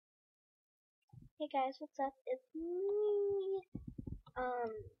Hey guys, what's up? It's me.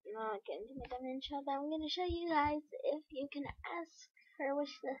 Not getting to make an intro, but I'm gonna show you guys if you can ask for a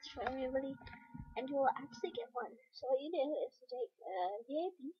wish list for everybody, and you will actually get one. So what you do is to take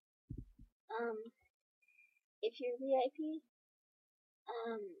VIP. If you're VIP,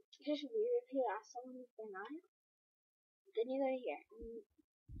 just weird if you ask someone if they're not. Then you go to here. And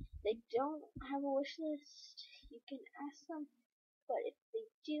they don't have a wish list. You can ask them, but if they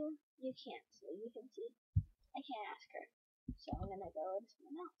do, you can't. So you can see. I can't ask her. So I'm gonna go to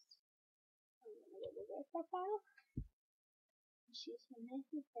someone else. I'm gonna go to their profile. She's my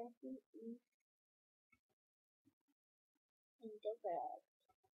nephew, Frankie, and Deborah.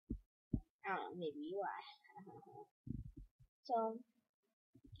 I don't know, maybe you are. So,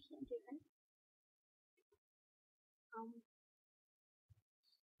 can't do her. I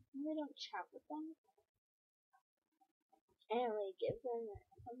really don't chat with them. I don't really give them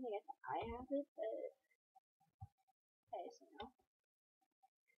something if I have it, but okay, so now.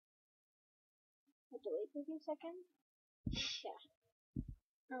 I'll delete for a few seconds. Yeah.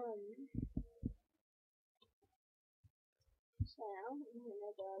 So now I'm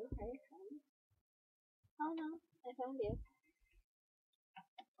gonna go to her friends. Oh no, I found you.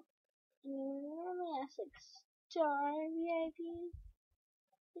 Normally ask like star VIP.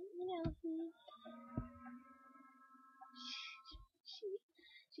 You know,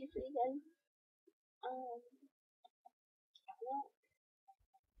 she's pretty good. Well,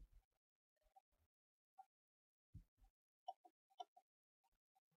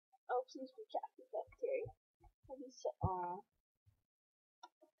 oh, please be Cassie Bacteria. That'd be so,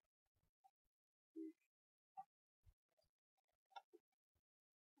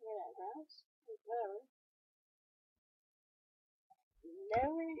 whatever.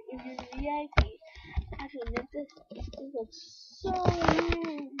 Never if you're VIP. Actually, this looks so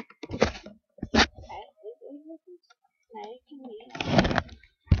weird. Okay, now you can read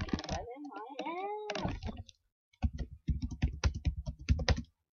that in my ass.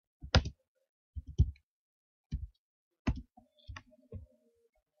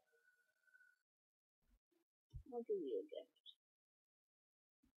 I'll give you a gift.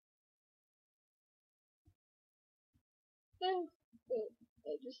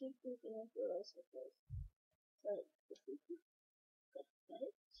 I just like thinking of the rest of this. So, this is it.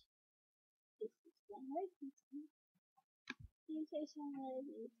 This is one right. You say something like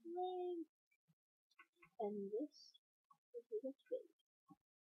this, and this is a twig.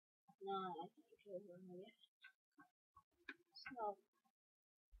 No, I think it's one yet. So,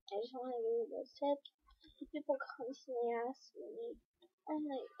 I just want to give you those tips. People constantly ask me, I'm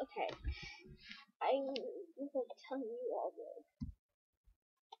like, okay, I'm just like telling you all this.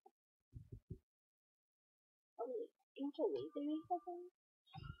 Oh wait, you have to wait 30 seconds?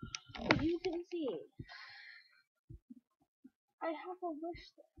 But you can see, I have a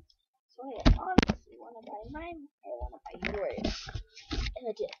wish list. So I honestly want to buy mine, or want to buy yours. And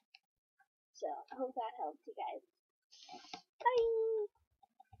I did. So, I hope that helped you guys. Bye!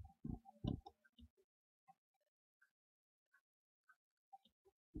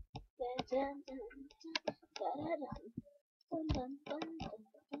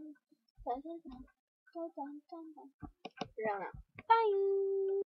 Bye.